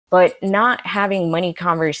But not having money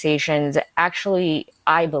conversations actually,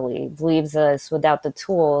 I believe, leaves us without the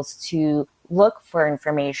tools to look for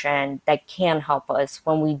information that can help us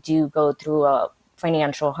when we do go through a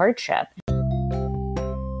financial hardship.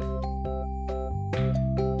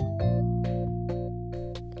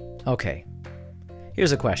 Okay,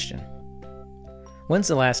 here's a question. When's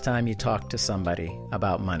the last time you talked to somebody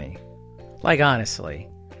about money? Like honestly,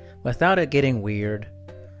 without it getting weird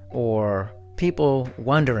or people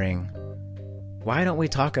wondering, why don't we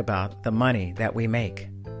talk about the money that we make,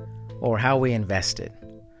 or how we invest it,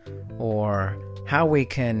 or how we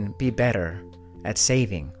can be better at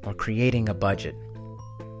saving or creating a budget?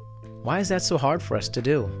 Why is that so hard for us to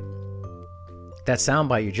do? That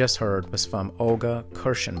soundbite you just heard was from Olga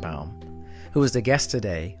Kirschenbaum, who is the guest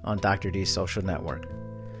today on Dr. D's Social Network.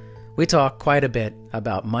 We talk quite a bit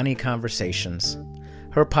about money conversations,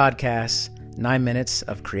 her podcast, 9 Minutes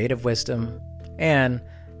of Creative Wisdom, and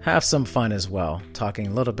have some fun as well, talking a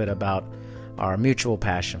little bit about our mutual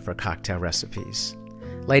passion for cocktail recipes.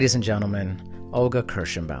 Ladies and gentlemen, Olga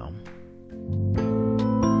Kirschenbaum.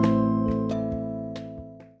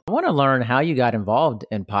 I want to learn how you got involved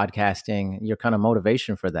in podcasting, your kind of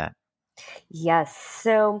motivation for that. Yes.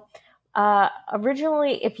 So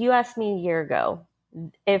originally, if you asked me a year ago,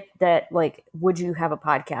 would you have a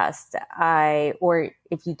podcast? Or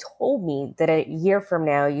if you told me that a year from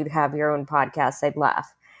now you'd have your own podcast, I'd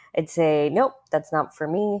laugh. I'd say, nope, that's not for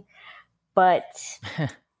me. But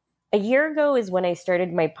a year ago is when I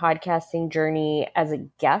started my podcasting journey as a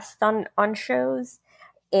guest on shows.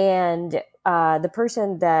 And the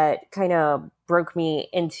person that kind of broke me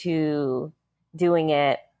into doing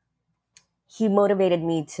it, he motivated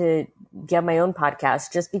me to get my own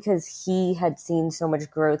podcast just because he had seen so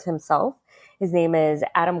much growth himself. His name is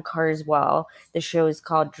Adam Carswell. The show is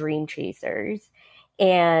called Dream Chasers.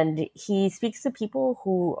 And he speaks to people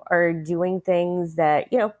who are doing things that,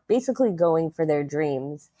 basically going for their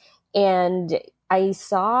dreams. And I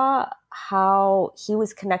saw how he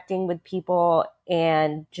was connecting with people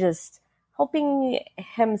and just helping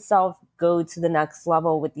himself go to the next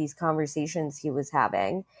level with these conversations he was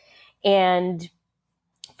having. And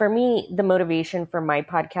for me, the motivation for my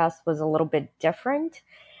podcast was a little bit different.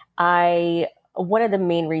 One of the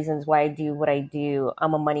main reasons why I do what I do,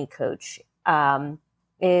 I'm a money coach,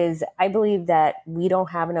 is I believe that we don't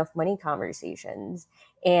have enough money conversations.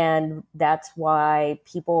 And that's why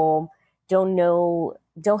people don't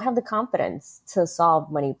have the confidence to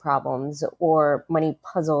solve money problems or money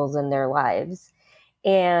puzzles in their lives.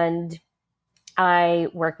 And I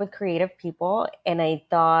work with creative people, and I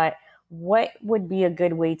thought, what would be a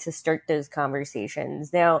good way to start those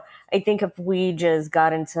conversations? Now, I think if we just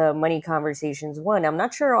got into money conversations, I'm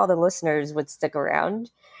not sure all the listeners would stick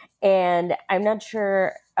around. And I'm not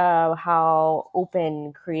sure how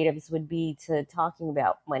open creatives would be to talking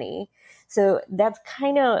about money. So that's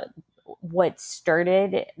kind of what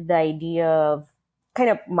started the idea of kind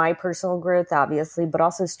of my personal growth, obviously, but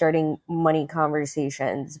also starting money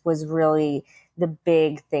conversations was really the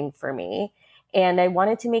big thing for me. And I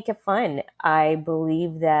wanted to make it fun. I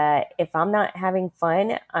believe that if I'm not having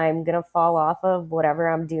fun, I'm going to fall off of whatever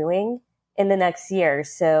I'm doing in the next year.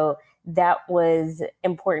 So that was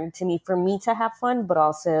important to me, for me to have fun, but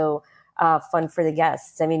also fun for the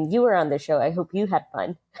guests. I mean, you were on the show. I hope you had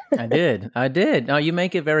fun. I did. No, you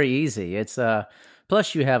make it very easy. It's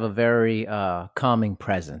plus you have a very calming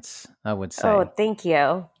presence, I would say. Oh, thank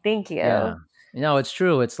you. Yeah. It's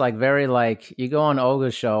true. It's very you go on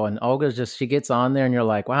Olga's show and Olga she gets on there and you're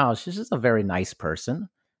like, wow, she's just a very nice person.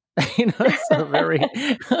 It's a very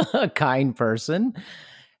kind person.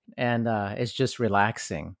 And it's just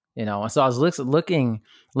relaxing, So I was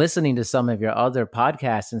listening to some of your other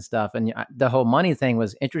podcasts and stuff. And the whole money thing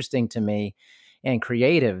was interesting to me, and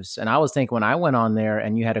creatives. And I was thinking when I went on there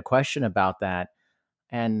and you had a question about that,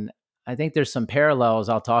 and I think there's some parallels,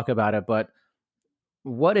 I'll talk about it, but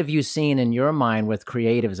what have you seen in your mind with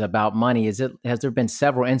creatives about money? Has there been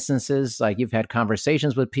several instances, like you've had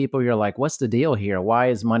conversations with people, you're like, what's the deal here? Why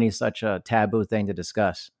is money such a taboo thing to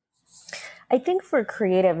discuss? I think for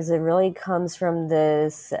creatives, it really comes from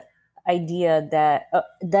this idea that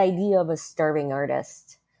the idea of a starving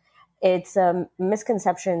artist. It's a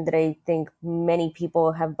misconception that I think many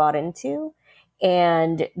people have bought into.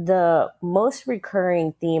 And the most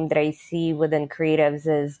recurring theme that I see within creatives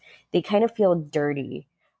is they kind of feel dirty,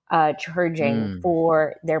 charging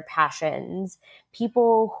for their passions.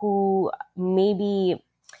 People who maybe...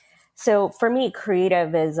 So for me,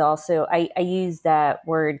 creative is also, I use that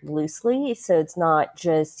word loosely. So it's not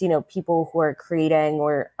just, people who are creating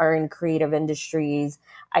or are in creative industries.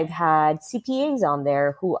 I've had CPAs on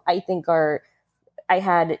there who I think are I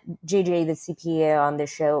had JJ, the CPA, on the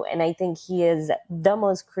show, and I think he is the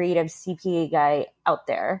most creative CPA guy out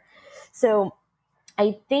there. So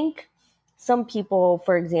I think some people,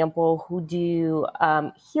 for example, who do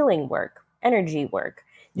healing work, energy work,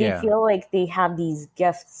 they Yeah. feel like they have these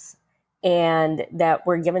gifts and that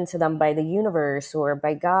were given to them by the universe or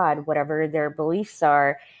by God, whatever their beliefs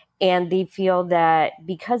are. And they feel that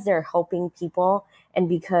because they're helping people and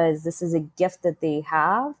because this is a gift that they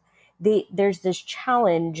have, there's this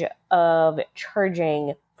challenge of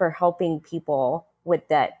charging for helping people with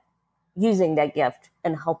that, using that gift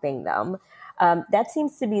and helping them. That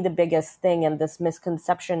seems to be the biggest thing, and this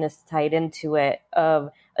misconception is tied into it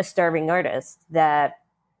of a starving artist that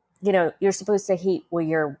you're supposed to hate what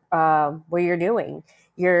you're doing.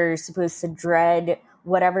 You're supposed to dread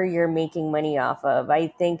whatever you're making money off of. I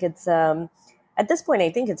think it's at this point, I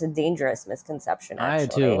think it's a dangerous misconception. I too.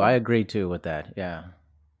 Actually, I agree too with that. Yeah.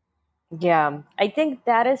 yeah, I think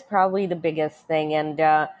that is probably the biggest thing.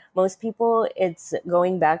 And most people, it's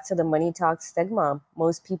going back to the money talk stigma.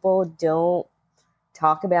 Most people don't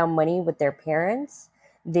talk about money with their parents.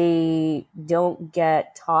 They don't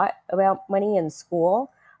get taught about money in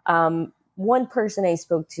school. One person I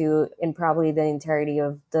spoke to in probably the entirety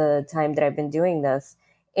of the time that I've been doing this,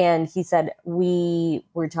 and he said we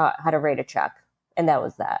were taught how to write a check, and that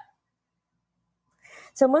was that.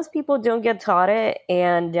 So most people don't get taught it,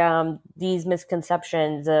 and these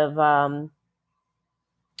misconceptions of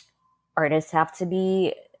artists have to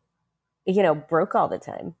be, broke all the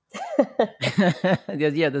time.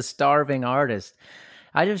 Yeah, the starving artist.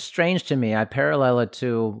 I just strange to me. I parallel it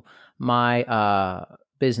to my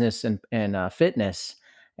business and fitness,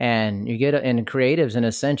 and you get in creatives. In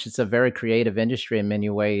a sense, it's a very creative industry in many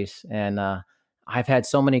ways. And I've had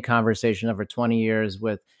so many conversations over 20 years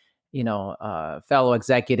with fellow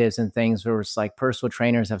executives and things where it's like personal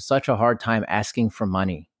trainers have such a hard time asking for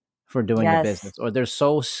money for doing the Yes, business, or they're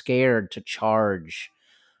so scared to charge.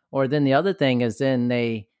 Or then the other thing is then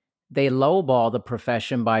they lowball the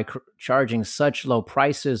profession by charging such low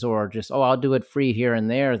prices, or just, oh, I'll do it free here and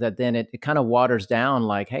there, that then it kind of waters down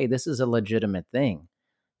like, hey, this is a legitimate thing.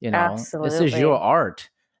 This is your absolutely. art.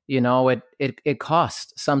 It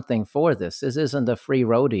costs something for this. This isn't a free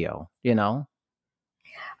rodeo.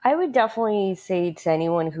 I would definitely say to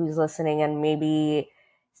anyone who's listening and maybe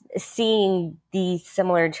seeing these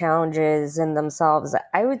similar challenges in themselves,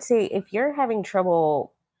 I would say if you're having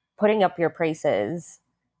trouble putting up your prices,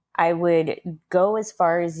 I would go as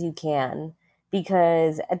far as you can,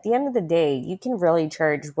 because at the end of the day, you can really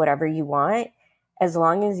charge whatever you want as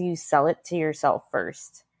long as you sell it to yourself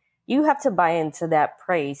first. You have to buy into that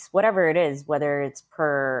price, whatever it is, whether it's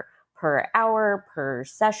per hour, per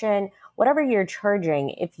session, whatever you're charging.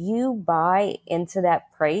 If you buy into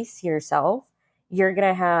that price yourself, you're going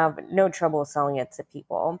to have no trouble selling it to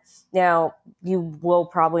people. Now, you will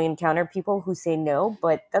probably encounter people who say no,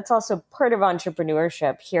 but that's also part of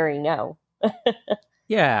entrepreneurship, hearing no.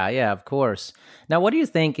 Yeah, yeah, of course. Now, what do you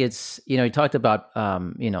think you talked about,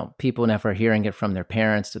 people never hearing it from their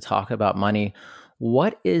parents to talk about money.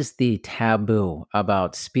 What is the taboo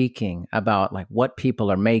about speaking about like what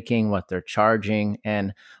people are making, what they're charging,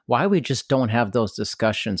 and why we just don't have those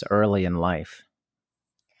discussions early in life?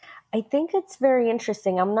 I think it's very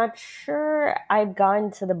interesting. I'm not sure I've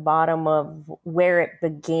gotten to the bottom of where it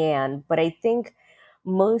began, but I think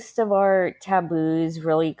most of our taboos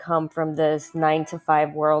really come from this 9 to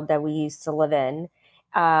 5 world that we used to live in.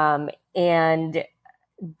 And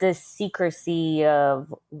the secrecy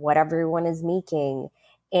of what everyone is making.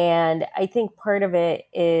 And I think part of it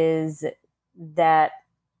is that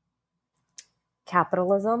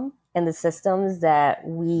capitalism and the systems that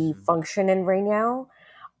we Mhm. function in right now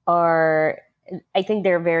are, I think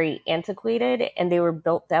they're very antiquated, and they were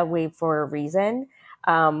built that way for a reason,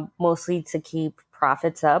 mostly to keep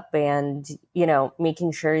profits up and,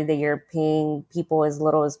 making sure that you're paying people as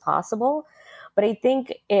little as possible. But I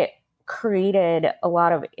think it created a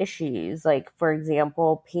lot of issues, like, for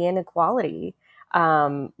example, pay inequality,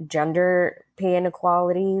 gender pay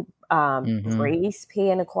inequality, Mhm. race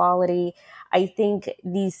pay inequality. I think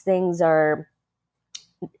these things are,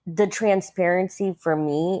 the transparency for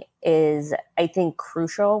me is, I think,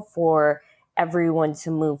 crucial for everyone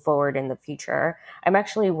to move forward in the future. I'm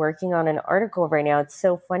actually working on an article right now. It's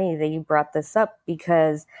so funny that you brought this up,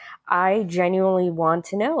 because I genuinely want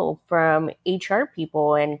to know from HR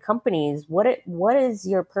people and companies, what is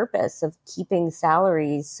your purpose of keeping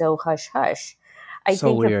salaries so hush hush? I So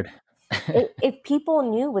think weird. if people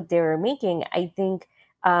knew what they were making, I think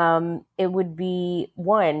it would be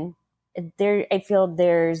one. There, I feel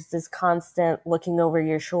there's this constant looking over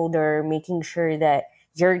your shoulder, making sure that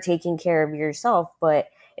you're taking care of yourself. But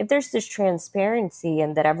if there's this transparency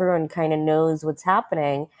and that everyone kind of knows what's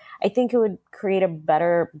happening, I think it would create a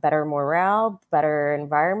better morale, better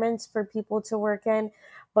environments for people to work in.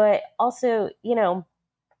 But also,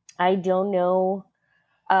 I don't know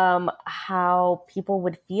how people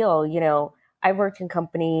would feel. I've worked in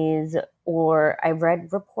companies or I've read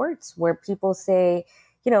reports where people say,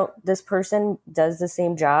 this person does the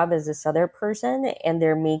same job as this other person and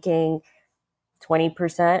they're making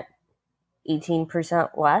 20%,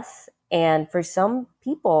 18% less. And for some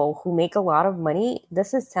people who make a lot of money,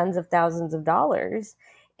 this is tens of thousands of dollars.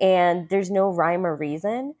 And there's no rhyme or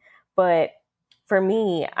reason. But for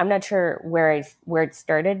me, I'm not sure where it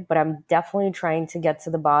started, but I'm definitely trying to get to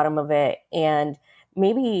the bottom of it and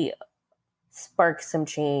maybe spark some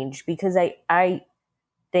change, because I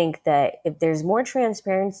think that if there's more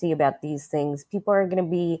transparency about these things, people are going to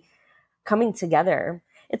be coming together.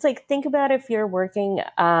 It's like, think about if you're working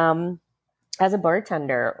as a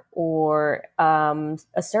bartender or a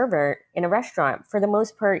server in a restaurant. For the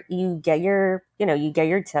most part, you get your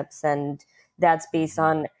tips, and that's based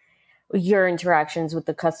on your interactions with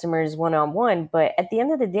the customers one on one. But at the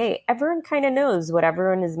end of the day, everyone kind of knows what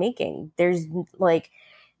everyone is making.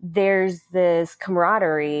 There's this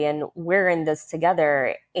camaraderie and we're in this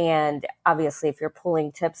together. And obviously, if you're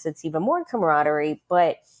pulling tips, it's even more camaraderie.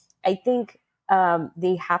 But I think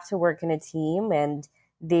they have to work in a team and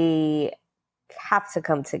they have to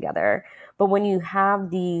come together. But when you have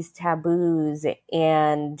these taboos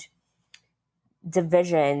and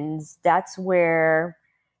divisions, that's where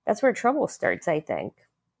trouble starts, I think.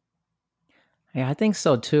 Yeah, I think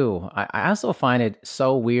so too. I also find it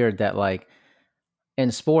so weird that like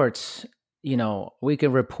in sports, we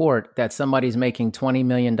can report that somebody's making $20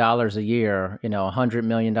 million a year, $100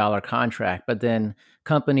 million contract, but then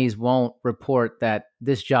companies won't report that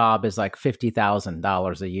this job is like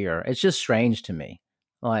 $50,000 a year. It's just strange to me.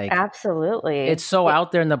 Like it's Absolutely. so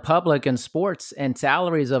out there in the public in sports and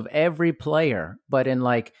salaries of every player, but in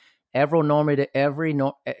like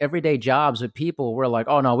everyday jobs with people, we're like,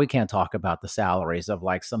 oh no, we can't talk about the salaries of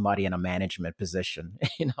like somebody in a management position,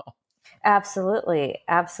 Absolutely.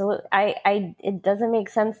 Absolutely. I it doesn't make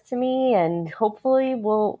sense to me, and hopefully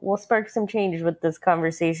we'll spark some change with this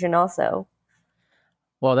conversation also.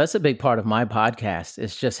 Well, that's a big part of my podcast.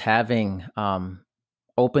 It's just having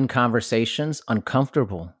open conversations,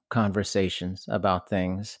 uncomfortable conversations about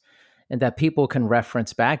things, and that people can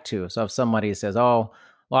reference back to. So if somebody says, "Oh,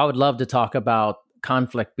 well, I would love to talk about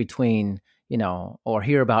conflict between," or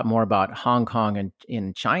hear about more about Hong Kong and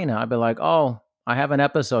in China, I'd be like, "Oh, I have an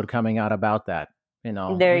episode coming out about that." There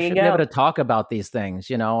We you should be able go. to talk about these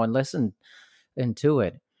things, and listen into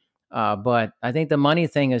it. But I think the money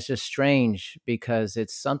thing is just strange because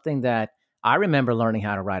it's something that I remember learning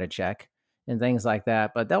how to write a check and things like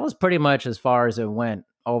that. But that was pretty much as far as it went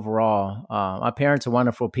overall. My parents are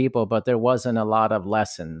wonderful people, but there wasn't a lot of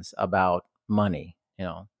lessons about money.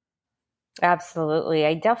 Absolutely.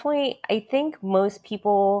 I think most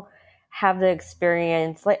people have the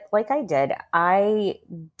experience like I did. I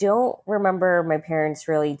don't remember my parents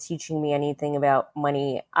really teaching me anything about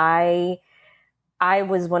money. I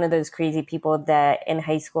was one of those crazy people that in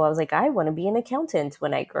high school I was like, I want to be an accountant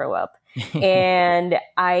when I grow up. And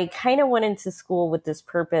I kind of went into school with this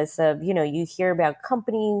purpose of, you hear about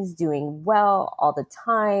companies doing well all the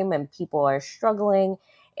time and people are struggling.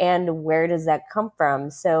 And where does that come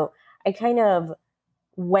from? So I kind of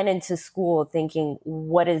went into school thinking,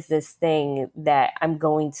 what is this thing that I'm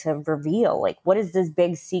going to reveal? Like, what is this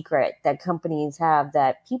big secret that companies have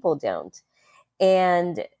that people don't?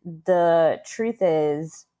 And the truth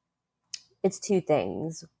is, it's two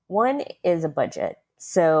things. One is a budget.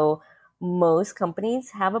 So most companies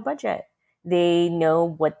have a budget. They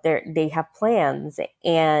know they have plans.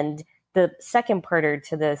 And the second parter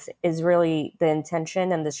to this is really the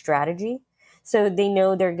intention and the strategy. So they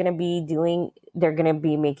know they're going to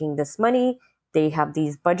be making this money. They have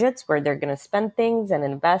these budgets where they're going to spend things and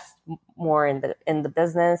invest more in the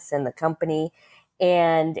business and the company.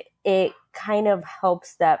 And it kind of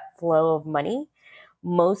helps that flow of money.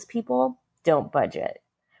 Most people don't budget.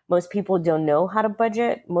 Most people don't know how to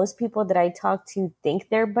budget. Most people that I talk to think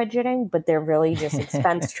they're budgeting, but they're really just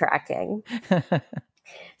expense tracking.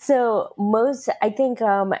 So I think,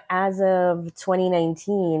 as of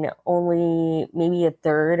 2019, only maybe a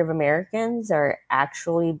third of Americans are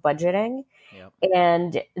actually budgeting. Yep.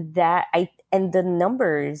 And the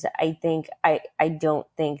numbers, I don't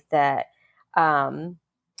think that, um,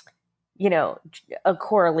 a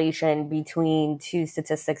correlation between two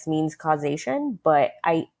statistics means causation, but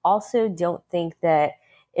I also don't think that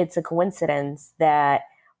it's a coincidence that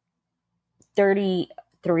 30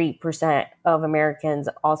 93% of Americans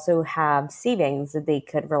also have savings that they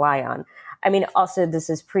could rely on. I mean, also, this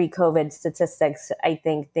is pre COVID statistics. I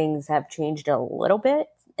think things have changed a little bit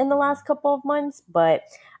in the last couple of months, but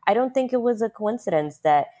I don't think it was a coincidence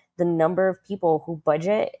that the number of people who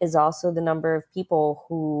budget is also the number of people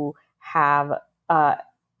who have uh,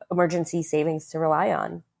 emergency savings to rely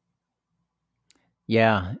on.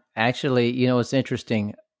 Yeah, actually, it's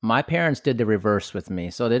interesting. My parents did the reverse with me.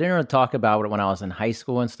 So they didn't really talk about it when I was in high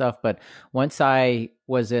school and stuff. But once I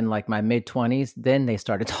was in like my mid 20s, then they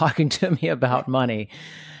started talking to me about money.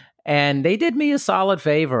 And they did me a solid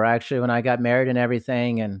favor actually when I got married and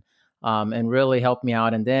everything, and really helped me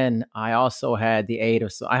out. And then I also had the aid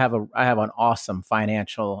of, so I have an awesome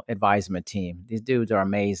financial advisement team. These dudes are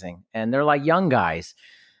amazing, and they're like young guys,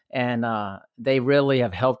 and they really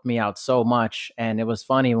have helped me out so much. And it was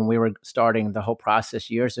funny when we were starting the whole process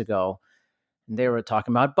years ago, and they were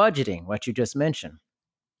talking about budgeting, what you just mentioned.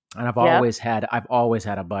 And Yep. I've always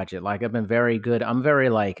had a budget. Like I've been very good. I'm very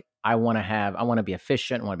like I want to be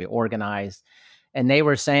efficient, I want to be organized. And they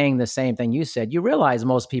were saying the same thing you said. You realize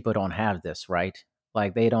most people don't have this, right?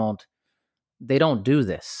 Like they don't do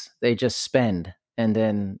this. They just spend, and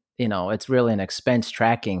then, it's really an expense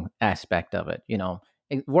tracking aspect of it,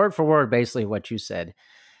 word for word basically what you said.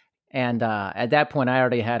 And at that point, I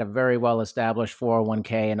already had a very well established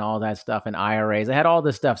 401k and all that stuff and IRAs. I had all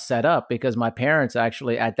this stuff set up because my parents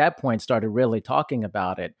actually at that point started really talking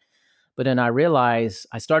about it. But then I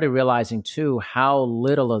started realizing too how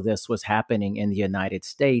little of this was happening in the United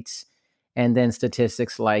States. And then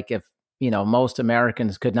statistics like if, most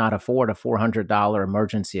Americans could not afford a $400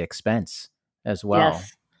 emergency expense as well.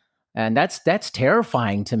 Yes. And that's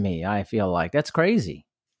terrifying to me. I feel like that's crazy.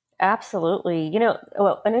 Absolutely.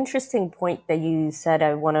 Well, an interesting point that you said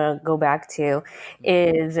I want to go back to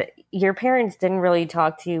is your parents didn't really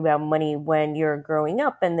talk to you about money when you're growing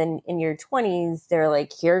up. And then in your 20s, they're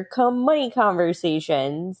like, here come money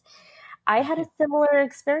conversations. I had a similar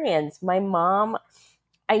experience.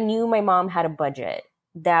 I knew my mom had a budget.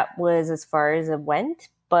 That was as far as it went.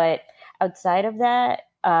 But outside of that,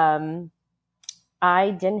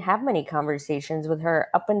 I didn't have many conversations with her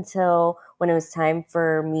up until when it was time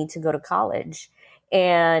for me to go to college.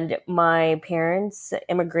 And my parents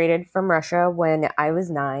immigrated from Russia when I was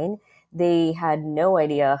 9. They had no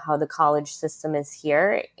idea how the college system is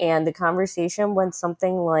here. And the conversation went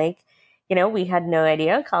something like, we had no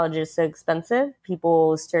idea college is so expensive.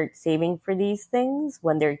 People start saving for these things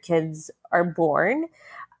when their kids are born.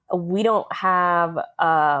 We don't have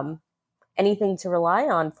anything to rely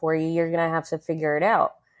on for you. You're going to have to figure it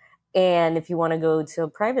out. And if you want to go to a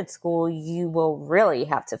private school, you will really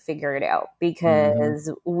have to figure it out Hmm. because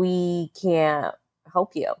we can't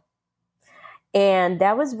help you. And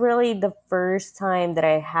that was really the first time that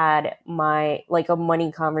I had like a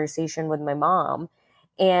money conversation with my mom.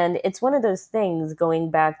 And it's one of those things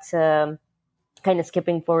going back to kind of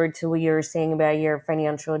skipping forward to what you were saying about your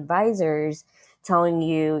financial advisors telling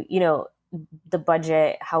you, the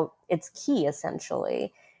budget, how it's key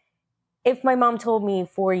essentially. If my mom told me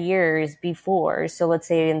 4 years before, so let's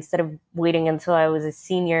say instead of waiting until I was a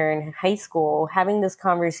senior in high school, having this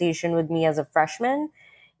conversation with me as a freshman,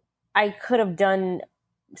 I could have done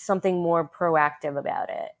something more proactive about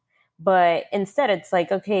it. But instead, it's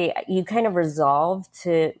like, okay, you kind of resolve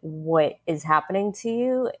to what is happening to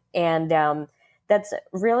you. And that's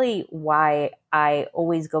really why I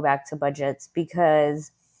always go back to budgets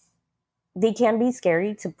because they can be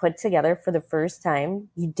scary to put together for the first time.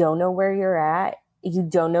 You don't know where you're at, you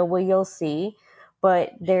don't know what you'll see,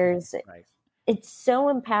 but Right. it's so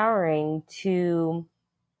empowering to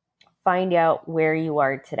find out where you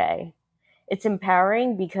are today. It's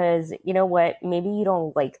empowering because you know what? Maybe you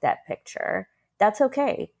don't like that picture. That's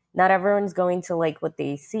okay. Not everyone's going to like what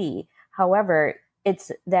they see. However,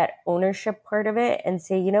 it's that ownership part of it and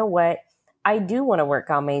say, you know what? I do want to work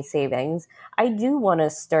on my savings. I do want to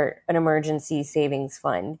start an emergency savings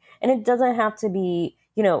fund. And it doesn't have to be,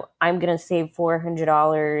 I'm going to save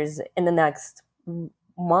 $400 in the next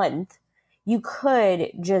month. You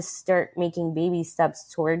could just start making baby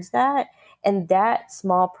steps towards that, and that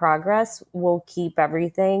small progress will keep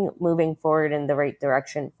everything moving forward in the right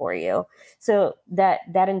direction for you. So that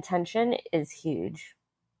intention is huge.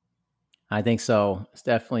 I think so. It's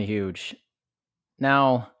definitely huge.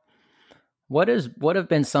 Now, what have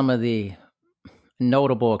been some of the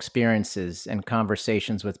notable experiences and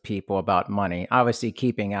conversations with people about money? Obviously,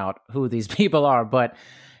 keeping out who these people are, but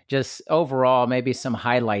just overall, maybe some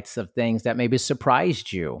highlights of things that maybe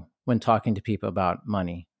surprised you when talking to people about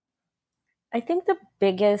money. I think the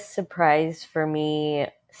biggest surprise for me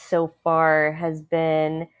so far has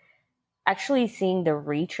been actually seeing the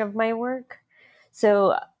reach of my work.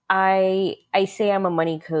 So I say I'm a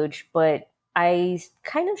money coach, but I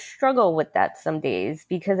kind of struggle with that some days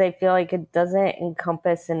because I feel like it doesn't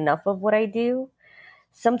encompass enough of what I do.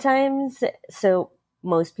 Sometimes, so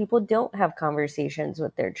most people don't have conversations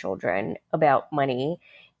with their children about money.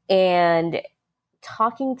 And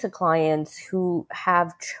talking to clients who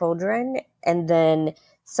have children and then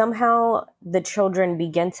somehow the children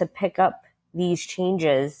begin to pick up these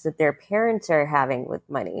changes that their parents are having with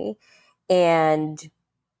money, and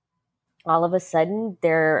all of a sudden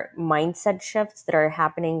their mindset shifts that are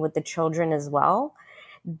happening with the children as well,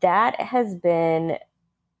 that has been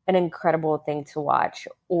an incredible thing to watch.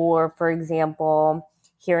 Or for example,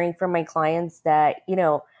 hearing from my clients that,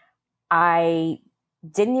 I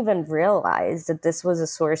didn't even realize that this was a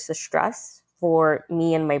source of stress for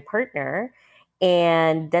me and my partner.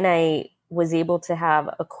 And then I was able to have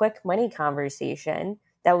a quick money conversation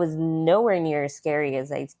that was nowhere near as scary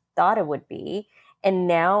as I thought it would be. And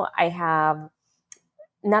now I have,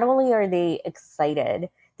 not only are they excited,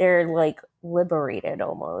 they're like liberated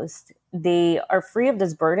almost. They are free of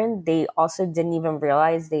this burden they also didn't even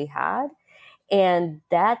realize they had. And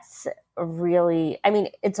that's really, I mean,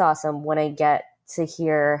 it's awesome when I get to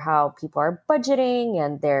hear how people are budgeting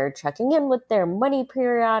and they're checking in with their money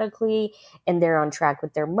periodically and they're on track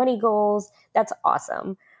with their money goals. That's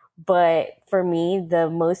awesome. But for me, the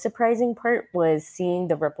most surprising part was seeing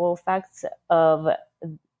the ripple effects of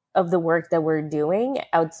the work that we're doing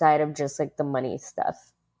outside of just like the money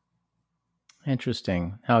stuff.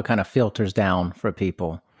 Interesting how it kind of filters down for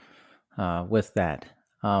people with that.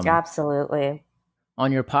 Absolutely.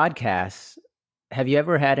 On your podcast, have you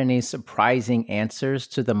ever had any surprising answers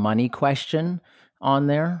to the money question on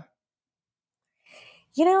there?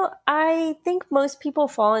 I think most people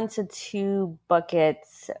fall into two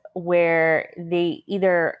buckets where they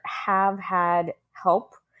either have had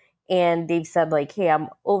help and they've said, like, hey, I'm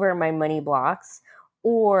over my money blocks,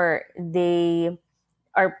 or they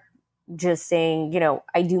are just saying,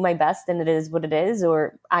 I do my best and it is what it is,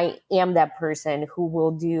 or I am that person who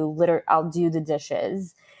will I'll do the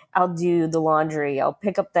dishes, I'll do the laundry, I'll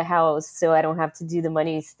pick up the house so I don't have to do the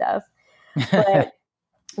money stuff. But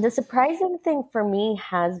the surprising thing for me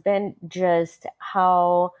has been just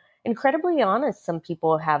how incredibly honest some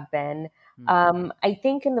people have been. I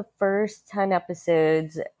think in the first 10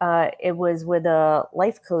 episodes, it was with a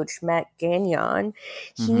life coach, Matt Gagnon.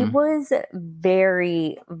 He was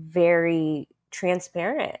very, very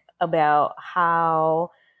transparent about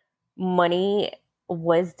how money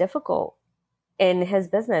was difficult in his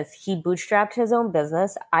business. He bootstrapped his own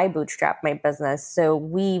business. I bootstrapped my business. So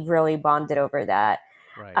we really bonded over that.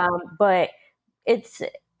 Right. But it's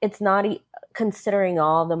not considering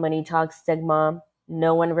all the money talk stigma.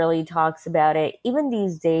 No one really talks about it. Even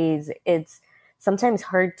these days, it's sometimes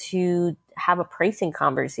hard to have a pricing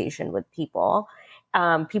conversation with people,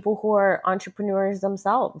 people who are entrepreneurs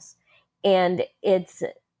themselves. And it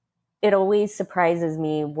always surprises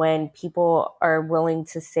me when people are willing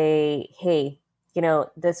to say, hey,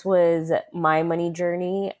 this was my money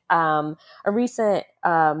journey. A recent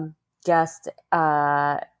guest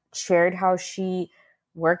shared how she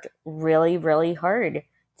worked really, really hard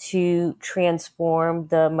to transform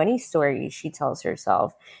the money story she tells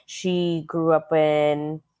herself. She grew up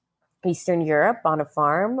in Eastern Europe on a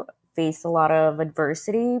farm, faced a lot of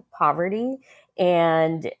adversity, poverty,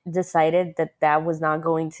 and decided that that was not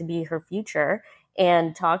going to be her future,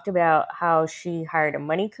 and talked about how she hired a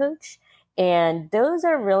money coach. And those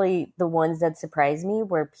are really the ones that surprise me,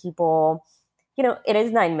 where people, it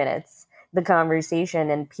is 9 minutes, the conversation,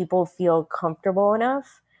 and people feel comfortable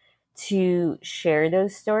enough to share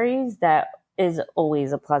those stories. That is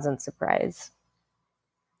always a pleasant surprise.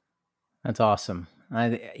 That's awesome.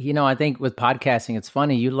 I think with podcasting, it's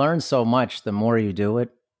funny. You learn so much the more you do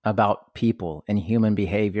it about people and human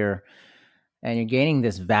behavior, and you're gaining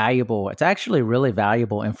this it's actually really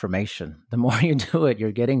valuable information. The more you do it,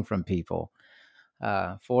 you're getting from people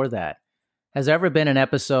for that. Has there ever been an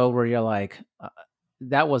episode where you're like,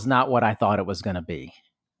 that was not what I thought it was going to be?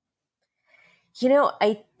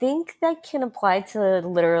 I think that can apply to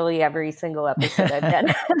literally every single episode I've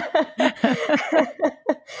done.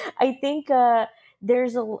 I think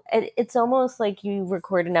it's almost like you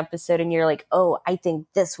record an episode and you're like, oh, I think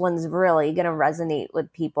this one's really going to resonate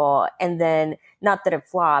with people. And then, not that it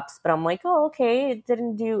flops, but I'm like, oh, okay, it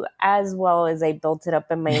didn't do as well as I built it up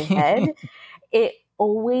in my head.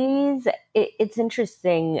 It's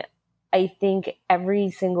interesting. I think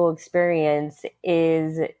every single experience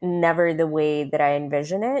is never the way that I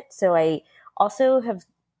envision it. So I also have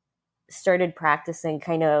started practicing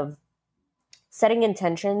kind of setting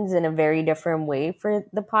intentions in a very different way for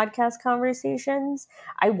the podcast conversations.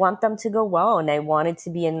 I want them to go well, and I want it to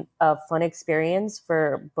be a fun experience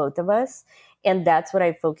for both of us. And that's what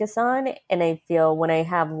I focus on. And I feel when I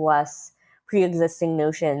have less pre-existing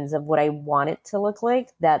notions of what I want it to look like,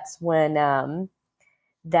 that's when I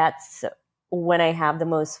have the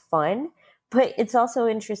most fun. But it's also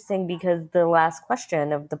interesting because the last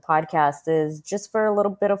question of the podcast is just for a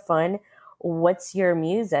little bit of fun. What's your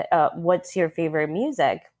music? What's your favorite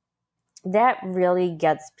music? That really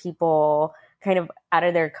gets people kind of out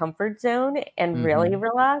of their comfort zone and really Mm-hmm.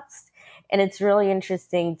 relaxed. And it's really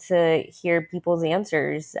interesting to hear people's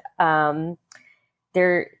answers. And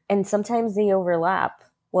sometimes they overlap.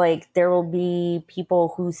 Like there will be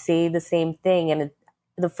people who say the same thing, and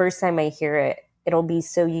the first time I hear it, it'll be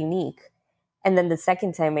so unique. And then the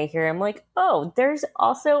second time I hear it, I'm like, oh, there's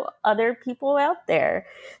also other people out there.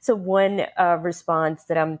 So one response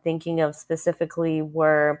that I'm thinking of specifically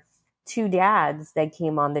were two dads that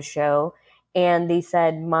came on the show, and they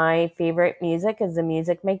said, my favorite music is the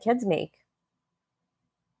music my kids make.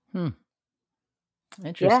 Hmm. Yeah.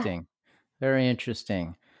 Interesting. Very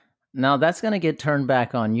interesting. Now that's going to get turned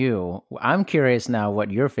back on you. I'm curious now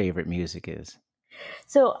what your favorite music is.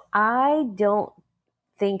 So I don't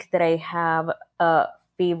think that I have a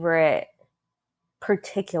favorite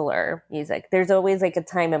particular music. There's always like a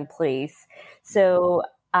time and place. So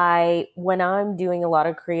when I'm doing a lot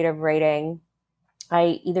of creative writing,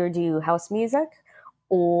 I either do house music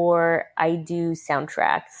or I do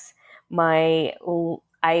soundtracks.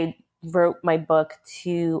 I wrote my book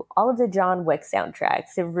to all of the John Wick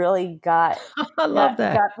soundtracks. It really I love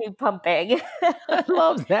that. got me pumping. I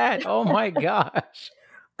love that. Oh my gosh.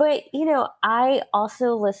 But I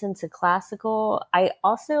also listen to classical. I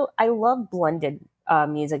love blended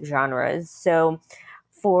music genres. So,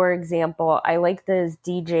 for example, I like this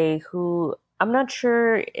DJ who I'm not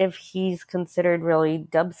sure if he's considered really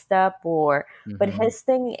dubstep but Mm-hmm. his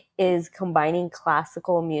thing is combining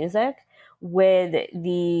classical music with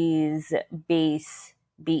these bass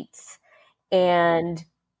beats. And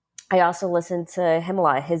I also listen to him a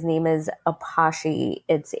lot. His name is Apache.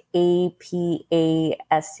 It's Apashe.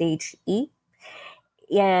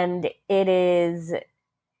 And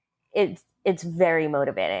it's very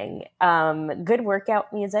motivating. Good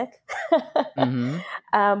workout music. Mm-hmm.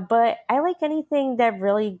 But I like anything that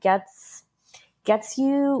really gets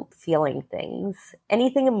you feeling things.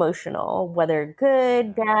 Anything emotional, whether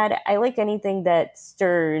good, bad. I like anything that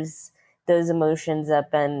stirs those emotions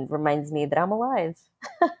up and reminds me that I'm alive.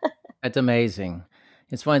 That's amazing.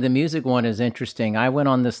 It's funny. The music one is interesting. I went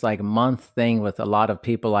on this like month thing with a lot of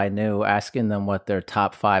people I knew, asking them what their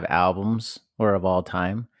top 5 albums were of all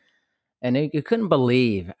time. And you couldn't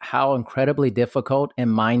believe how incredibly difficult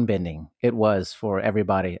and mind bending it was for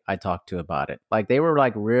everybody I talked to about it. Like they were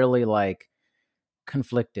like really like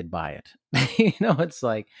conflicted by it. It's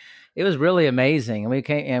like it was really amazing,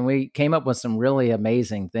 and we came up with some really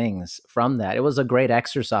amazing things from that. It was a great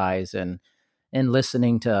exercise in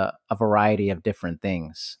listening to a variety of different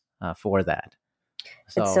things for that.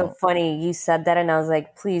 It's so So funny you said that, and I was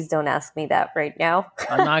like, please don't ask me that right now.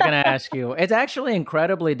 I'm not going to ask you. It's actually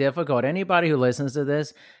incredibly difficult. Anybody who listens to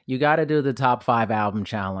this, you got to do the top 5 album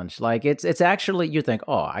challenge. Like it's actually you think,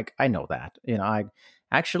 oh, I know that. I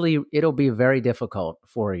actually it'll be very difficult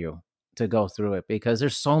for you to go through it because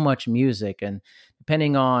there's so much music, and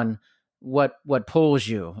depending on what pulls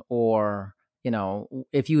you, or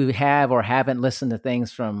if you have or haven't listened to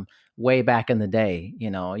things from way back in the day,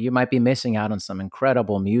 you might be missing out on some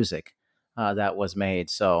incredible music that was made.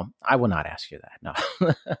 So I will not ask you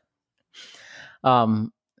that. No.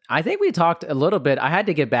 um, I think we talked a little bit. I had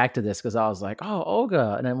to get back to this because I was like, "Oh,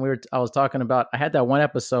 Olga," and then I was talking about. I had that one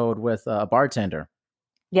episode with a bartender,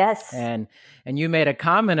 Yes. and you made a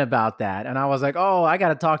comment about that, and I was like, "Oh, I got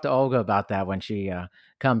to talk to Olga about that when she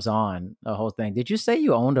comes on the whole thing." Did you say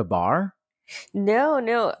you owned a bar? No,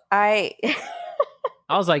 no. I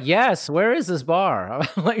I was like, "Yes." Where is this bar?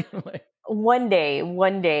 like, one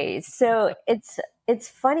day. So it's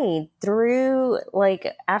funny through like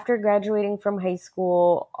after graduating from high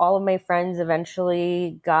school, all of my friends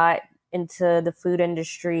eventually got into the food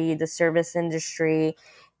industry, the service industry,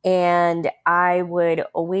 and I would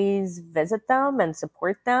always visit them and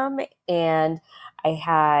support them. And I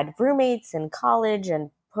had roommates in college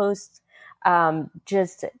and post,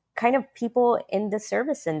 just kind of people in the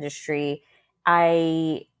service industry.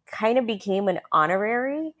 I kind of became an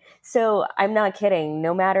honorary. So I'm not kidding.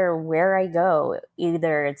 No matter where I go,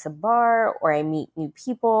 either it's a bar or I meet new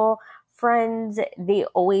people, friends, they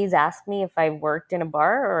always ask me if I've worked in a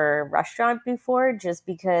bar or a restaurant before, just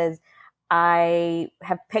because I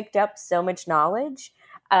have picked up so much knowledge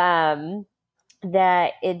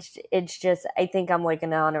that it's just, I think I'm like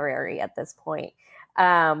an honorary at this point.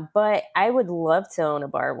 But I would love to own a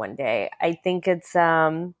bar one day. I think it's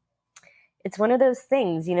one of those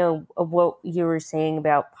things, of what you were saying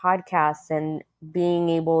about podcasts and being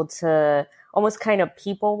able to almost kind of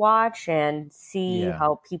people watch and see Yeah.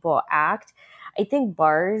 how people act. I think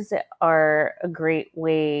bars are a great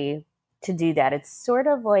way to do that. It's sort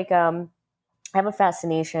of like I have a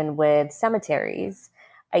fascination with cemeteries.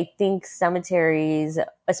 I think cemeteries,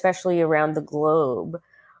 especially around the globe,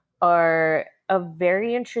 are a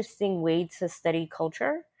very interesting way to study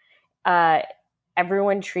culture. Uh,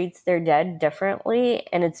 Everyone treats their dead differently,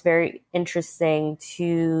 and it's very interesting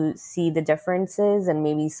to see the differences and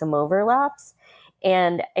maybe some overlaps.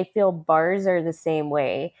 And I feel bars are the same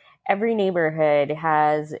way. Every neighborhood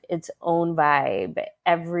has its own vibe.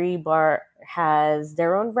 Every bar has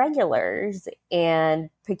their own regulars and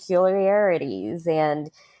peculiarities,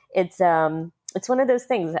 and it's one of those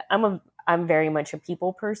things. I'm very much a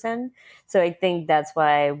people person, so I think that's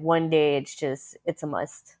why one day it's a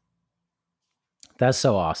must. That's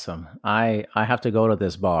so awesome. I have to go to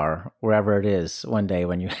this bar wherever it is one day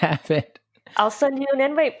when you have it. I'll send you an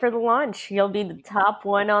invite for the launch. You'll be the top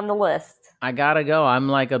one on the list. I gotta go. I'm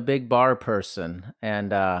like a big bar person,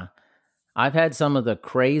 and I've had some of the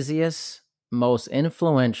craziest, most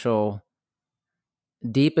influential,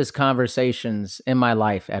 deepest conversations in my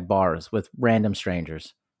life at bars with random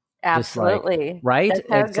strangers. Just like, Absolutely. right? That's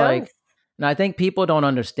how it It's goes. like, and I think people don't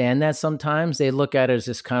understand that sometimes. They look at it as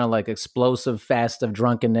this kind of like explosive fest of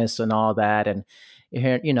drunkenness and all that. And you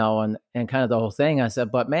hear, and kind of the whole thing. I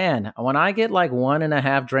said, but man, when I get like one and a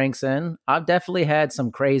half drinks in, I've definitely had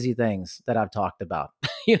some crazy things that I've talked about.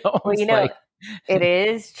 Well, It's like, it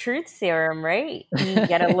is truth serum, right? You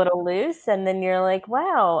get a little loose and then you're like,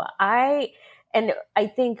 wow, and I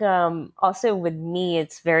think also with me,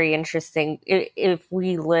 it's very interesting. If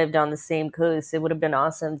we lived on the same coast, it would have been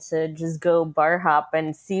awesome to just go bar hop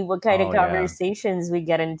and see what kind of oh yeah. conversations we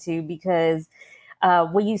get into because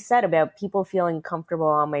what you said about people feeling comfortable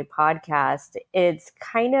on my podcast, it's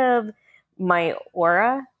kind of my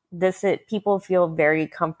aura. People feel very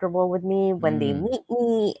comfortable with me when they Mm. meet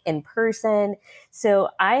me in person. So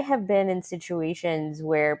I have been in situations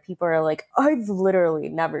where people are like, I've literally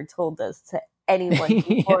never told this to anyone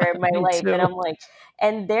before Yeah, in my me life. And too. I'm like,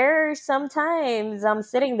 and there are sometimes I'm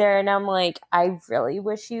sitting there and I'm like, I really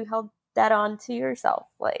wish you held that on to yourself.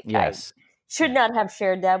 Like I Yes. should Yeah. not have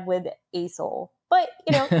shared that with a soul. But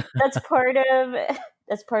that's part of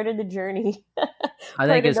that's part of the journey, I part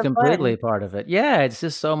think of it's the fun. completely part of it. Yeah, it's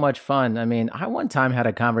just so much fun. I mean, I one time had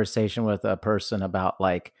a conversation with a person about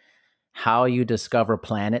like how you discover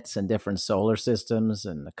planets and different solar systems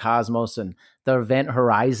and the cosmos and the event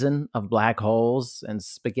horizon of black holes and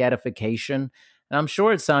spaghettification. And I'm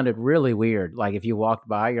sure it sounded really weird. Like if you walked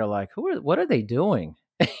by, you're like, what are they doing?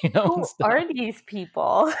 And Who stuff. are these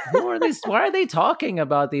people? Who are these? Why are they talking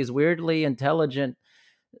about these weirdly intelligent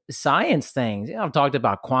science things? I've talked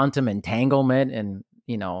about quantum entanglement and,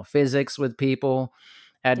 physics with people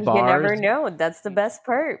at You never bars. know. That's the best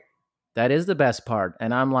part. That is the best part.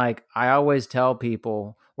 And I'm like, I always tell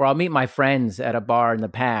people, or I'll meet my friends at a bar in the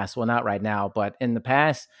past. Well, not right now, but in the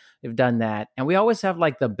past, we've done that. And we always have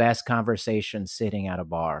like the best conversation sitting at a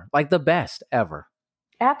bar, like the best ever.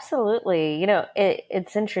 Absolutely.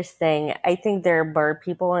 It's interesting. I think there are bar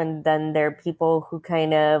people, and then there are people who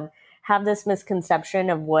kind of have this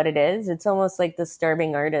misconception of what it is. It's almost like the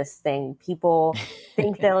starving artist thing. People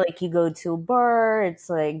think that, like, you go to a bar, it's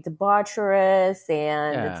like debaucherous,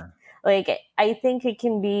 and it's Yeah. like, I think you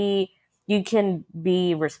can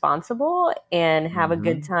be responsible and have a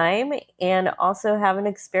good Hmm. time and also have an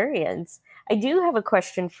experience. I do have a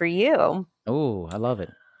question for you. Oh, I love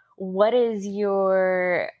it. What is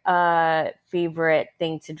your favorite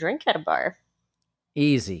thing to drink at a bar?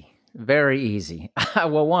 Easy. Very easy.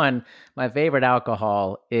 Well, one, my favorite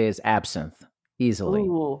alcohol is absinthe, easily.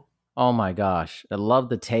 Ooh, Oh my gosh. I love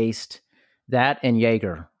the taste. That and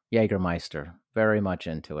Jägermeister. Very much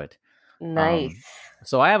into it. Um, nice.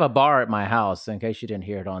 so I have a bar at my house, in case you didn't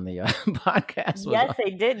hear it on the podcast. Yes,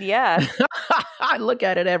 I did. Yeah. I look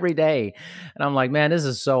at it every day, and I'm like, man, this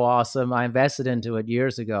is so awesome. I invested into it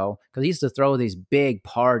years ago because he used to throw these big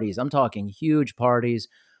parties. I'm talking huge parties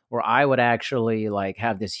where I would actually like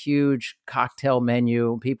have this huge cocktail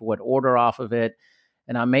menu. People would order off of it,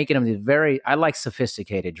 and I'm making them these I like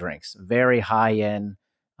sophisticated drinks, very high end,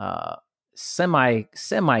 uh, semi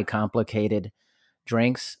complicated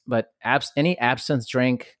drinks, but any absinthe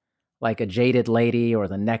drink, like a Jaded Lady or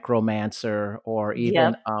the Necromancer, or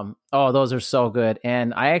even Yep. oh, those are so good.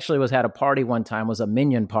 And I actually was at a party one time, it was a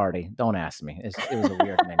minion party. Don't ask me. It was a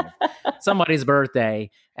weird minion. Somebody's birthday,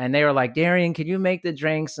 and they were like, Darian, can you make the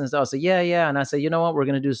drinks and stuff? I said, yeah. And I said, you know what? We're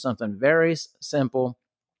gonna do something very simple.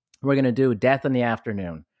 We're gonna do Death in the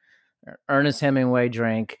Afternoon. Ernest Hemingway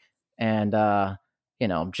drink, and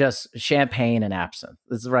just champagne and absinthe.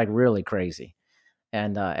 This is like really crazy.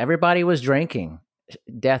 And everybody was drinking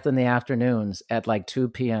Death in the Afternoons at like 2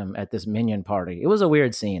 p.m. at this minion party. It was a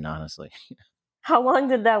weird scene, honestly. How long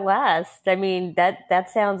did that last? I mean, that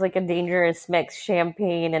sounds like a dangerous mix,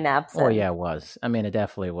 champagne and Oh absinthe. yeah, it was. I mean, it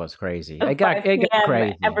definitely was crazy. At It 5 got p.m.,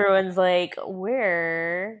 crazy. everyone's like,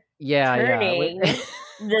 we're Yeah. turning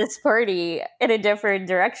this party in a different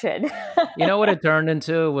direction. You know what it turned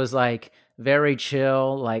into? It was like very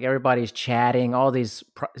chill, like everybody's chatting, all these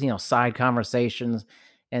side conversations,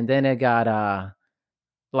 and then it got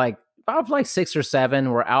like about like 6 or 7.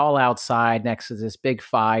 We're all outside next to this big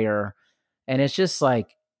fire, and it's just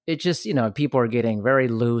like people are getting very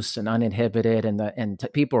loose and uninhibited, and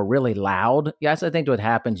people are really loud. Yes, I think what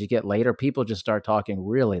happens you get later, people just start talking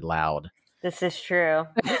really loud. This is true.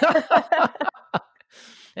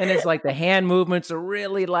 And it's like the hand movements are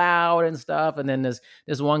really loud and stuff. And then this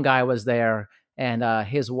one guy was there, and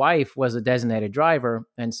his wife was a designated driver,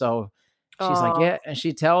 and so she's like, Oh, yeah. And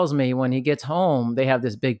she tells me when he gets home, they have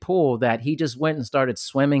this big pool that he just went and started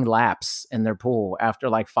swimming laps in their pool after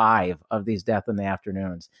like 5 of these Death in the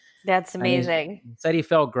Afternoons. that's And he amazing. said he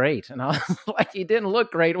felt great. And I was like, he didn't look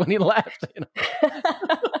great when he left.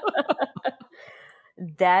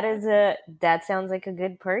 That sounds like a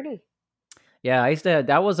good party. Yeah,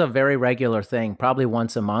 that was a very regular thing, probably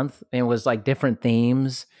once a month. And it was like different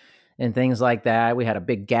themes and things like that. We had a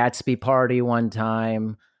big Gatsby party one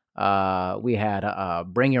time. We had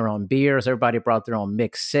bring your own beers. Everybody brought their own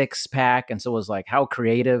mixed 6-pack. And so it was like, how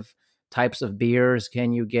creative types of beers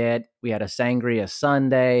can you get? We had a sangria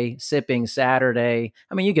Sunday, sipping Saturday.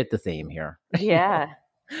 I mean, you get the theme here. Yeah.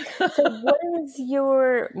 So, what is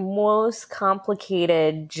your most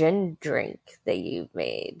complicated gin drink that you've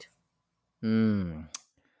made? Hmm.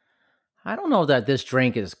 I don't know that this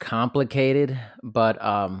drink is complicated, but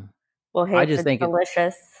Well, hey, I if just it's think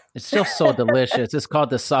delicious. it's just so delicious. It's called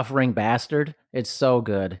the Suffering Bastard. It's so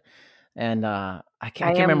good. And I I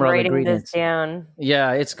can't am remember all the writing this ingredients. down.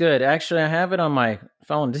 Yeah, it's good. Actually, I have it on my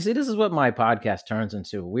phone. See, this is what my podcast turns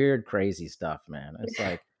into. Weird, crazy stuff, man. It's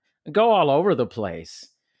like go all over the place.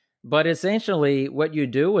 But essentially what you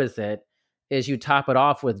do with it is you top it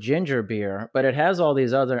off with ginger beer, but it has all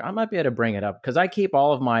these other I might be able to bring it up because I keep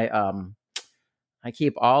all of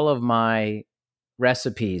my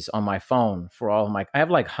recipes on my phone for all of my I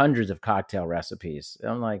have like hundreds of cocktail recipes.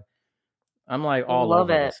 I'm like all Love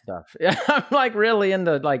over it. this stuff. Yeah, I'm like really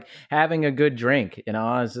into like having a good drink,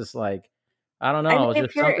 It's just like I don't I know, mean,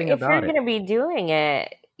 it's just something if you're about it. gonna be doing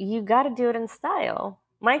it, you got to do it in style.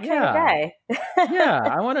 My kind of Yeah. guy. Yeah,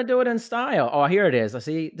 I want to do it in style. Oh, here it is. I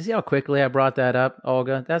see how quickly I brought that up,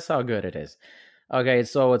 Olga. That's how good it is. Okay,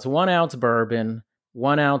 so it's 1 ounce bourbon,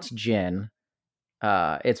 1 ounce gin,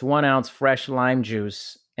 it's 1 ounce fresh lime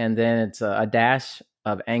juice, and then it's a dash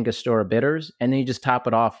of Angostura bitters, and then you just top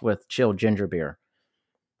it off with chilled ginger beer.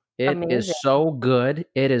 It Amazing. is so good.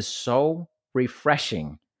 It is so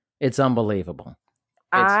refreshing. It's unbelievable.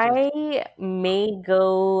 It's just I may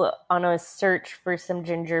go on a search for some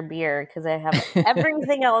ginger beer because I have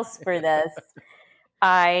everything else for this.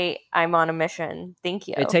 I'm on a mission. Thank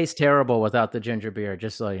you. it tastes terrible without the ginger beer.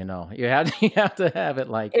 Just so you know, you have to have it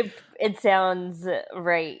like. It sounds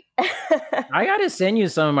right. I gotta send you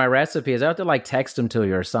some of my recipes. I have to like text them to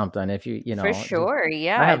you or something. If For sure.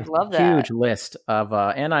 Yeah, I have I'd love a that. huge list of,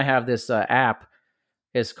 and I have this app.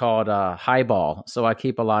 It's called Highball, so I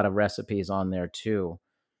keep a lot of recipes on there too.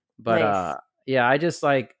 But Nice. yeah, I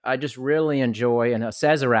just really enjoy, and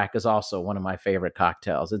Sazerac is also one of my favorite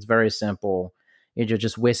cocktails. It's very simple. It's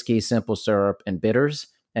just whiskey, simple syrup, and bitters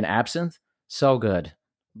and absinthe. So good.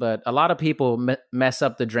 But a lot of people mess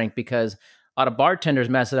up the drink because a lot of bartenders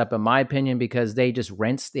mess it up, in my opinion, because they just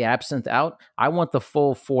rinse the absinthe out. I want the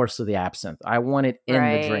full force of the absinthe. I want it in the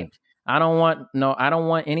Right. drink. I don't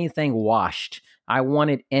want anything washed. I want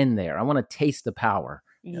it in there. I want to taste the power.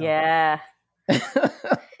 Yeah.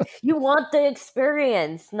 You want the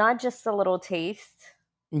experience, not just a little taste.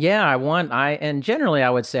 Yeah, and generally I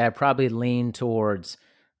would say I probably lean towards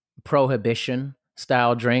prohibition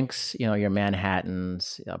style drinks, your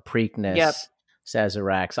Manhattans, Yep. Preakness,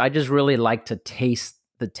 Sazeracs. I just really like to taste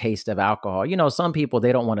the taste of alcohol. Some people,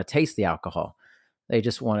 they don't want to taste the alcohol. They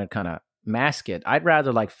just want to kind of mask it. I'd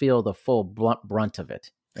rather like feel the full brunt of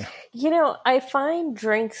it. I find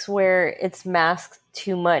drinks where it's masked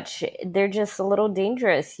too much, they're just a little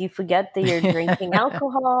dangerous. You forget that you're drinking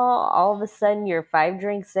alcohol. All of a sudden, you're 5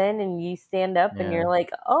 drinks in, and you stand up and Yeah. you're like,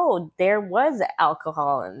 oh, there was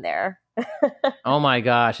alcohol in there. Oh my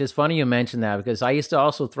gosh, it's funny you mentioned that because I used to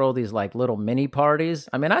also throw these like little mini parties.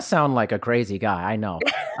 I mean, I sound like a crazy guy, I know.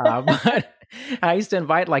 But I used to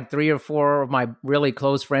invite like 3 or 4 of my really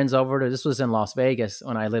close friends over to this was in Las Vegas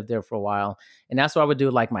when I lived there for a while. And that's what I would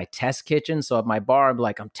do like my test kitchen. So at my bar, I'd be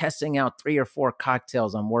like, I'm testing out 3 or 4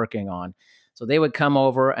 cocktails I'm working on. So they would come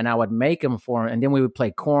over and I would make them for them. And then we would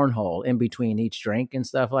play cornhole in between each drink and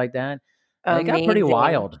stuff like that. And it got pretty Amazing.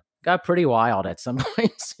 wild. Got pretty wild at some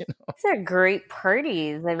points, you know. These are great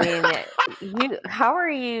parties. I mean, how are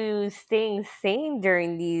you staying sane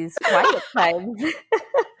during these quiet times?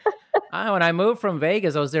 When I moved from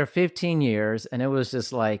Vegas, I was there 15 years and it was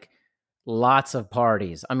just like lots of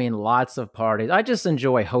parties. I mean, lots of parties. I just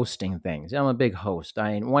enjoy hosting things. I'm a big host.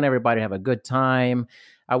 I want everybody to have a good time.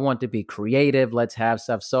 I want to be creative. Let's have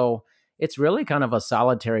stuff. So it's really kind of a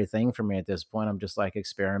solitary thing for me at this point. I'm just like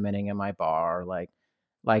experimenting in my bar. Like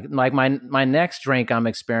my next drink I'm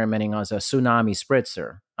experimenting on is a tsunami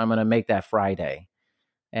spritzer. I'm gonna make that Friday.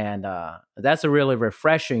 And that's a really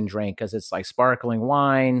refreshing drink because it's like sparkling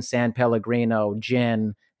wine, San Pellegrino,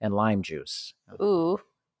 gin, and lime juice. Ooh,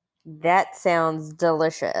 that sounds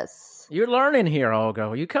delicious. You're learning here,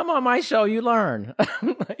 Olga. You come on my show, you learn.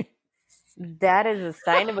 That is a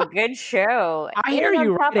sign of a good show. I hear And on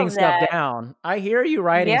you top writing of stuff that, down. I hear you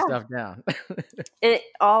writing yeah, stuff down. it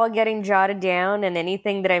all getting jotted down, and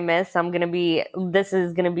anything that I miss, this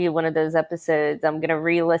is gonna be one of those episodes. I'm gonna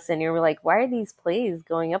re-listen. You're like, why are these plays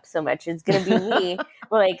going up so much? It's gonna be me.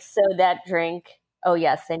 Like, so that drink. Oh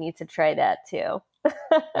yes, I need to try that too.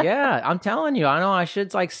 Yeah, I'm telling you. I know I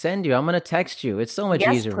should like send you. I'm gonna text you. It's so much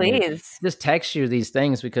Yes, easier for me to please. just text you these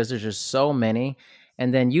things because there's just so many,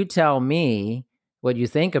 and then you tell me what you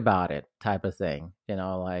think about it, type of thing.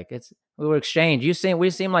 Like we will exchange. We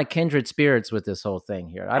seem like kindred spirits with this whole thing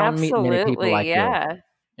here. I don't meet many people Absolutely, like you. yeah.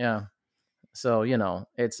 Yeah. So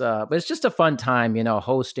but it's just a fun time,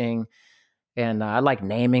 hosting. And I like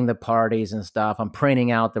naming the parties and stuff. I'm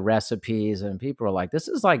printing out the recipes, and people are like, "This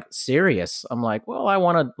is like serious." I'm like, "Well, I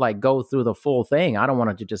want to like go through the full thing. I don't want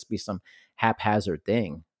it to just be some haphazard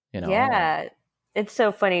thing, Like, Yeah. It's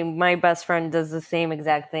so funny. My best friend does the same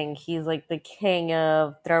exact thing. He's like the king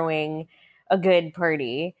of throwing a good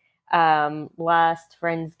party. Last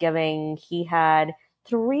Friendsgiving, he had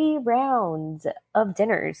 3 rounds of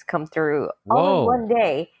dinners come through all in one whoa,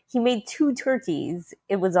 day. He made 2 turkeys.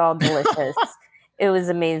 It was all delicious. It was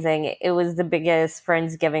amazing. It was the biggest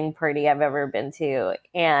Friendsgiving party I've ever been to,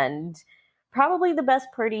 and probably the best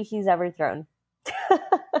party he's ever thrown.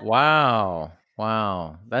 wow,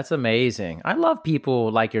 wow, that's amazing. I love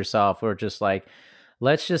people like yourself who are just like,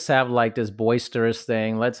 let's just have like this boisterous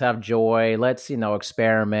thing. Let's have joy. Let's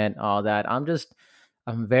experiment, all that.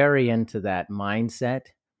 I'm very into that mindset.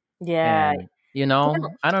 Yeah. And, You know,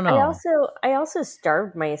 I don't I know. also I also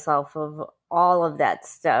starved myself of all of that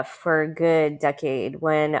stuff for a good decade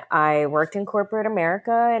when I worked in corporate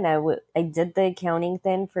America, and I did the accounting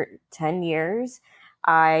thing for 10 years.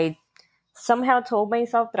 I somehow told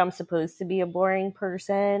myself that I'm supposed to be a boring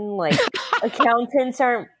person. Like, accountants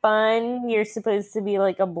aren't fun. You're supposed to be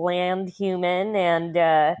like a bland human. And,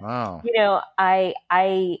 Wow.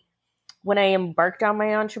 I when I embarked on my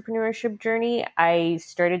entrepreneurship journey, I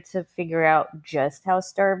started to figure out just how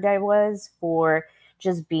starved I was for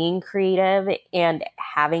just being creative and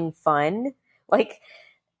having fun. Like,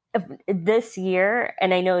 this year,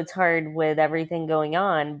 and I know it's hard with everything going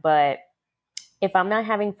on, but if I'm not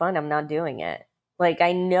having fun, I'm not doing it. Like,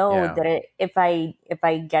 I know Yeah. that if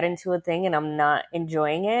I get into a thing and I'm not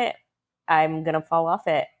enjoying it, I'm gonna fall off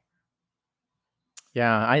it.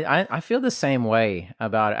 Yeah, I feel the same way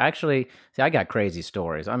about it. Actually, see, I got crazy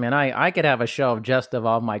stories. I mean, I could have a show of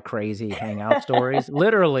all my crazy hangout stories.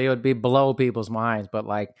 Literally, it would be blow people's minds. But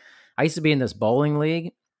like, I used to be in this bowling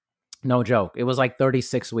league. No joke. It was like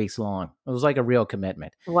 36 weeks long. It was like a real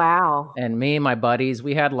commitment. Wow. And me and my buddies,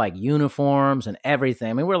 we had like uniforms and everything.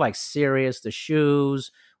 I mean, we were like serious. The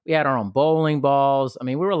shoes. We had our own bowling balls. I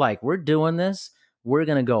mean, we were like, we're doing this. We're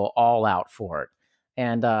gonna go all out for it.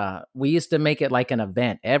 And we used to make it like an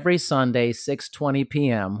event every Sunday, 6:20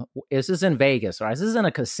 p.m. This is in Vegas, right? This is in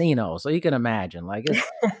a casino, so you can imagine. Like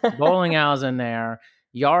it's bowling alleys in there.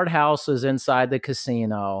 Yard House is inside the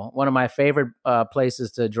casino. One of my favorite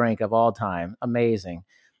places to drink of all time. Amazing.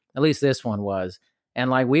 At least this one was. And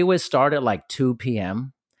like we would start at like 2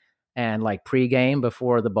 p.m. and like pregame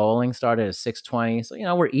before the bowling started at 6:20.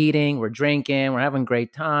 So we're eating, we're drinking, we're having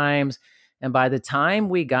great times. And by the time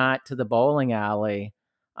we got to the bowling alley,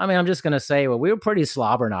 I mean, I'm just going to say, well, we were pretty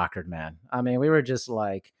slobber knockered, man. I mean, we were just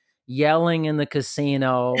like yelling in the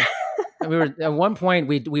casino. We were at one point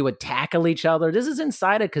we would tackle each other. This is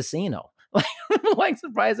inside a casino. Like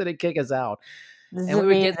surprised they didn't kick us out. This is And we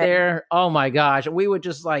would get amazing. there. Oh my gosh. We would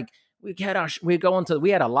just like we had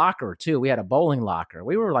a locker too. We had a bowling locker.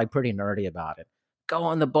 We were like pretty nerdy about it.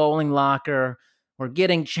 Go in the bowling locker. We're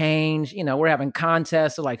getting changed. We're having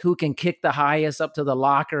contests of like who can kick the highest up to the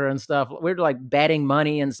locker and stuff. We're like betting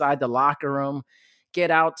money inside the locker room. Get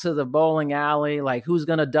out to the bowling alley, like who's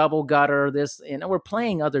gonna double gutter this, we're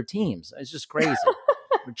playing other teams. It's just crazy.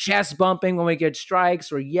 We're chest bumping when we get strikes,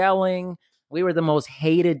 we're yelling. We were the most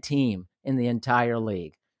hated team in the entire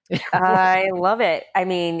league. I love it. I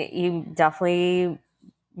mean, you definitely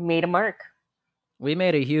made a mark. We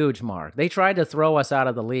made a huge mark. They tried to throw us out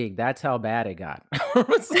of the league. That's how bad it got.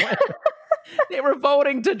 They were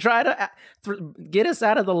voting to try to get us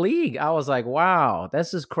out of the league. I was like, wow,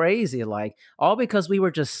 this is crazy. Like, all because we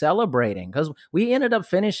were just celebrating, because we ended up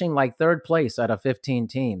finishing like third place out of 15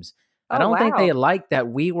 teams. I don't think they liked that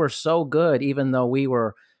we were so good, even though we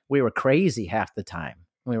were crazy half the time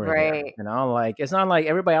we were Right. there. Like, it's not like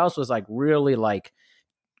everybody else was like really like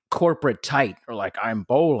corporate tight or like, I'm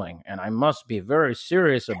bowling and I must be very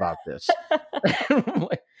serious about this.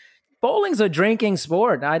 Like, bowling's a drinking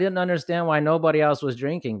sport. I didn't understand why nobody else was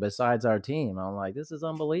drinking besides our team. I'm like, this is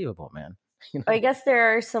unbelievable, man. I guess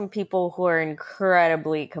there are some people who are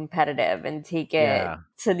incredibly competitive and take it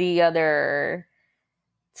to the other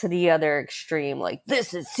extreme. Like,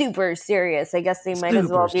 this is super serious. I guess they might as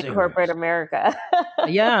well be corporate America.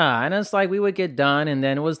 Yeah, and it's like we would get done, and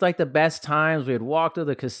then it was like the best times. We'd walk to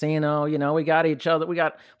the casino. We got each other.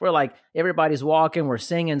 We're like, everybody's walking. We're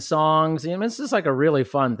singing songs. It's just like a really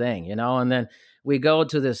fun thing. And then we go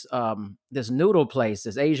to this noodle place,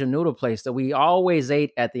 this Asian noodle place that we always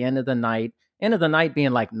ate at the end of the night. End of the night being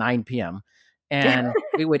like 9 p.m. And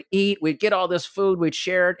we would eat, we'd get all this food, we'd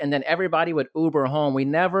share it, and then everybody would Uber home. We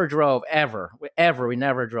never drove, ever. We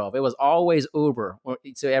never drove. It was always Uber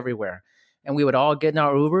to everywhere. And we would all get in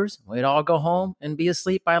our Ubers, we'd all go home and be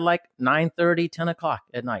asleep by like 9:30, 10 o'clock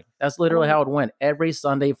at night. That's literally how it went every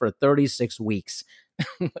Sunday for 36 weeks.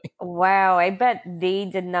 Wow, I bet they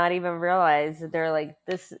did not even realize that they're like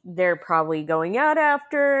this. They're probably going out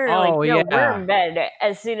after. Oh, yeah, we're in bed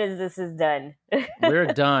as soon as this is done. We're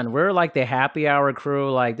done. We're like the happy hour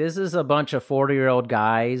crew. Like, this is a bunch of 40-year-old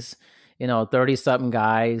guys, 30-something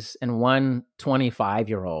guys, and one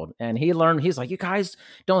 25-year-old. And he's like, you guys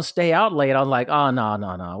don't stay out late. I'm like, oh,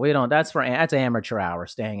 no. We don't. That's amateur hour,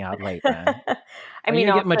 staying out late, man. I mean,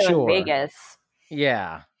 you get mature. In Vegas.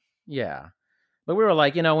 Yeah. But we were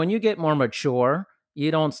like, when you get more mature, you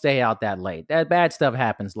don't stay out that late. That bad stuff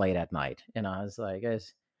happens late at night. It's like,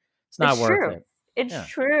 it's not worth it. It's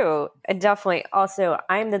true. And definitely. Also,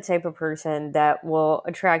 I'm the type of person that will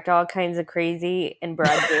attract all kinds of crazy in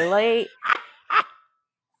broad daylight.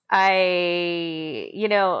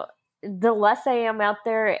 The less I am out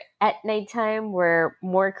there at nighttime where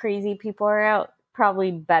more crazy people are out, probably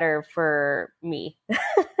better for me.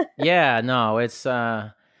 Yeah, no, it's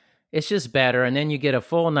just better. And then you get a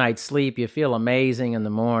full night's sleep. You feel amazing in the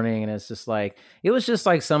morning. And it's just like, it was just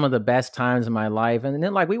like some of the best times in my life. And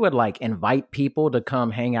then like, we would like invite people to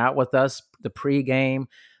come hang out with us, the pregame.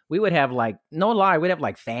 We would have like, no lie, we'd have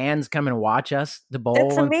like fans come and watch us, the bowl.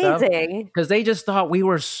 It's amazing. Because they just thought we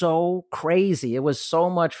were so crazy. It was so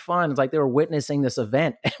much fun. It's like they were witnessing this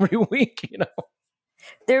event every week,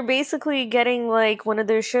 They're basically getting like one of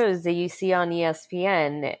those shows that you see on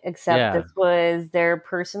ESPN, except this was their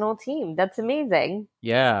personal team. That's amazing.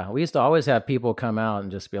 Yeah, we used to always have people come out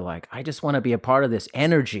and just be like, I just want to be a part of this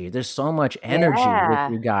energy. There's so much energy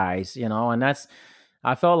with you guys, and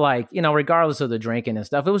I felt like, regardless of the drinking and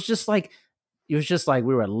stuff, it was just like we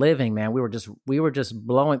were living, man. We were just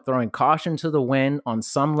throwing caution to the wind on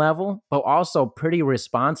some level, but also pretty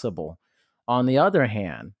responsible. On the other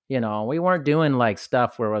hand, we weren't doing like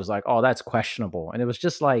stuff where it was like, oh, that's questionable. And it was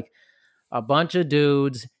just like a bunch of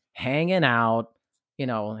dudes hanging out,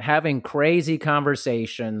 having crazy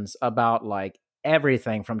conversations about like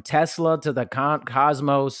everything from Tesla to the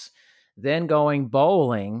cosmos, then going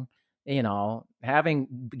bowling, having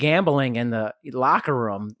gambling in the locker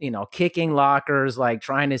room, kicking lockers, like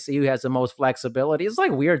trying to see who has the most flexibility. It's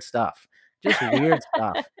like weird stuff, just weird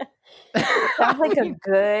stuff. Sounds like a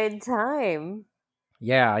good time.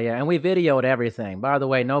 Yeah. And we videoed everything. By the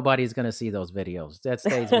way, nobody's going to see those videos. That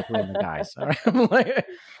stays between the guys. All right?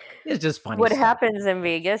 It's just funny. What happens in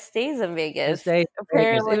Vegas stays in Vegas.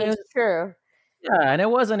 Apparently, it's true. Yeah, and it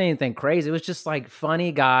wasn't anything crazy. It was just like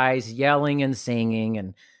funny guys yelling and singing,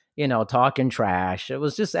 and talking trash. It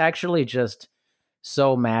was just actually just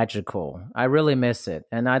so magical. I really miss it.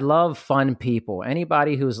 And I love fun people.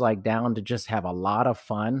 Anybody who's like down to just have a lot of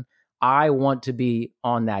fun, I want to be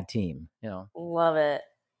on that team. Love it.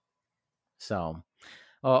 So,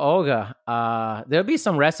 Olga, there'll be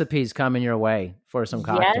some recipes coming your way for some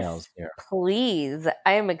cocktails Yes, here. please.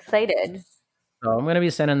 I am excited. So I'm going to be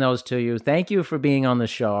sending those to you. Thank you for being on the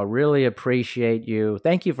show. I really appreciate you.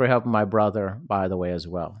 Thank you for helping my brother, by the way, as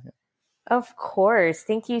well. Of course.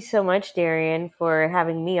 Thank you so much, Darian, for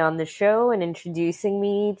having me on the show and introducing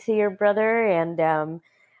me to your brother. And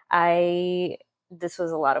this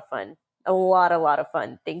was a lot of fun. A lot of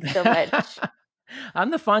fun. Thanks so much.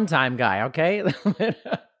 I'm the fun time guy, okay?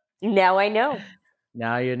 Now I know.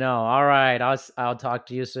 Now you know. All right. I'll talk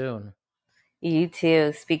to you soon. You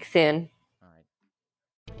too. Speak soon. All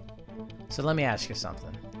right. So let me ask you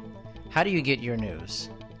something. How do you get your news?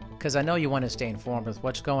 Because I know you want to stay informed with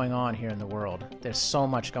what's going on here in the world. There's so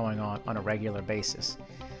much going on a regular basis.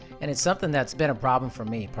 And it's something that's been a problem for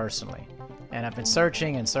me personally. And I've been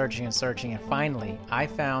searching and searching and searching, and finally I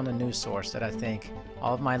found a news source that I think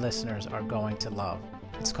all of my listeners are going to love.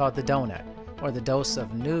 It's called The Donut, or the dose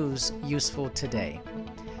of news useful today.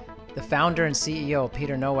 The founder and CEO,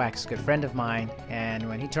 Peter Nowak, is a good friend of mine, and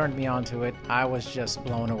when he turned me on to it, I was just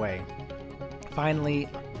blown away. Finally,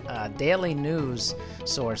 a daily news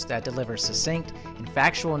source that delivers succinct and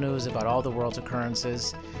factual news about all the world's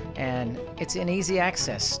occurrences, and it's an easy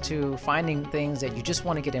access to finding things that you just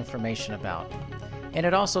want to get information about. And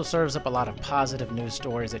it also serves up a lot of positive news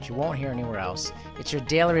stories that you won't hear anywhere else. It's your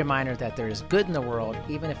daily reminder that there is good in the world,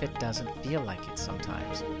 even if it doesn't feel like it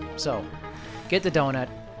sometimes. So, get the donut,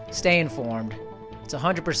 stay informed. It's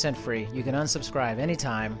 100% free. You can unsubscribe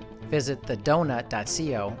anytime. Visit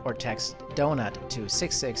thedonut.co or text donut to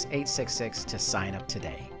 66866 to sign up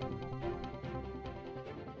today.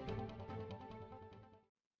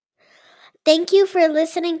 Thank you for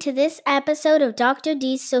listening to this episode of Dr.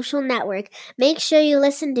 D's Social Network. Make sure you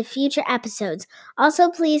listen to future episodes. Also,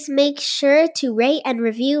 please make sure to rate and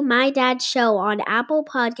review My Dad's Show on Apple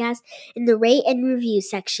Podcasts in the rate and review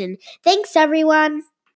section. Thanks, everyone.